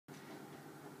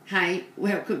Hi,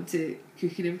 welcome to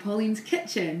Cooking in Pauline's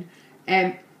Kitchen.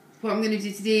 What I'm going to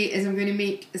do today is I'm going to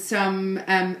make some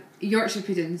Yorkshire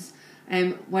puddings.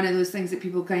 One of those things that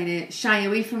people kind of shy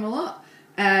away from a lot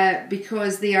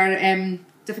because they are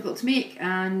difficult to make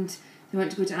and they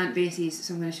want to go to Aunt Bessie's,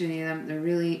 so I'm going to show you them. They're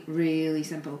really, really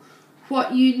simple.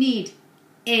 What you need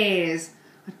is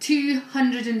a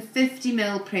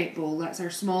 250ml prep bowl. That's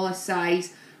our smallest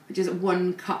size, which is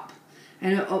 1 cup.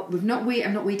 And I've not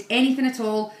weighed anything at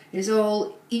all. It's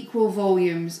all equal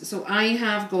volumes. So I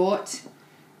have got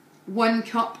 1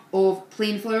 cup of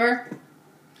plain flour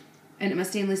into my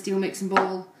stainless steel mixing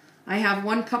bowl. I have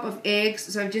 1 cup of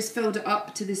eggs, so I've just filled it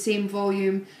up to the same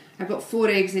volume. I've got 4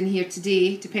 eggs in here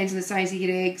today, depends on the size of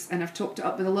your eggs, and I've topped it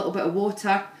up with a little bit of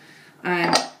water.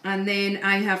 And then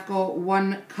I have got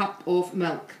 1 cup of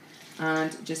milk,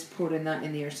 and just pouring that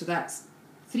in there. So that's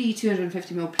 3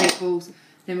 250ml prep bowls.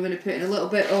 Then we're going to put in a little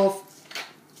bit of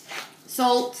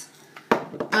salt,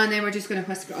 and then we're just going to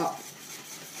whisk it up.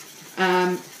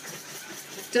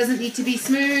 Doesn't need to be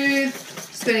smooth.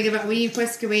 Just going to give it a wee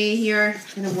whisk away here.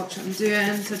 Going to watch what I'm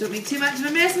doing so I don't make too much of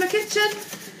a mess in my kitchen.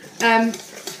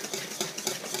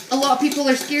 A lot of people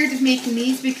are scared of making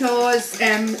these because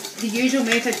the usual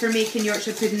method for making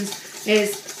Yorkshire puddings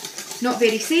is not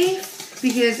very safe.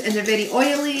 And they're very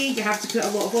oily. You have to put a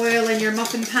lot of oil in your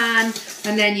muffin pan,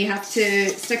 and then you have to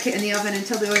stick it in the oven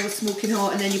until the oil is smoking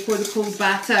hot, and then you pour the cold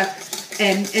batter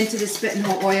into the spitting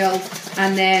hot oil,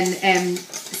 and then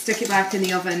stick it back in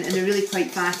the oven. And they're really quite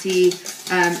fatty.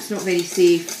 It's not very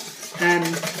safe,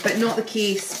 but not the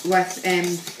case with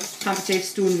Pampered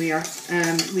Stoneware.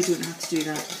 We don't have to do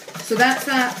that. So that's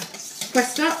that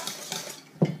whisked up.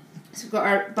 So we've got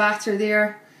our batter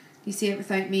there. You see it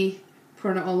without me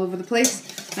pouring it all over the place.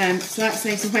 So that's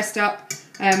nice and whisked up.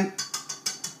 I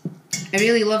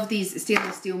really love these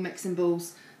stainless steel mixing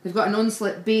bowls. They've got a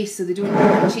non-slip base, so they don't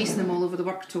go chasing them all over the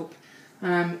worktop.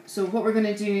 So what we're going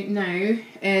to do now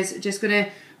is just going to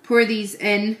pour these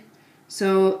in,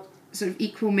 so sort of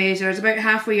equal measures, about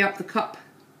halfway up the cup,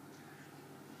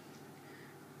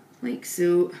 like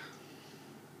so.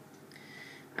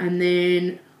 And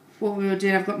then what we'll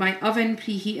do, I've got my oven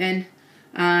preheating,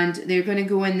 and they're going to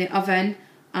go in the oven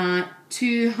at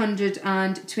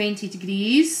 220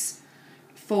 degrees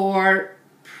for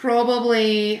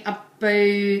probably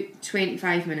about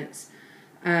 25 minutes.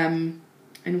 And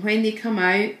when they come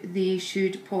out, they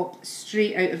should pop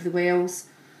straight out of the wells,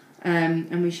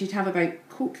 and we should have about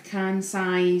Coke can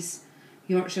size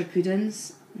Yorkshire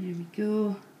puddings. There we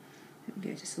go. Let me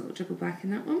get just a little dribble back in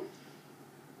that one.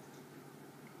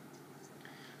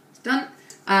 It's done.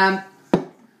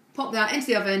 Pop that into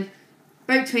the oven,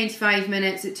 about 25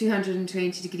 minutes at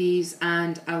 220 degrees,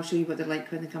 and I'll show you what they're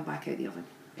like when they come back out of the oven.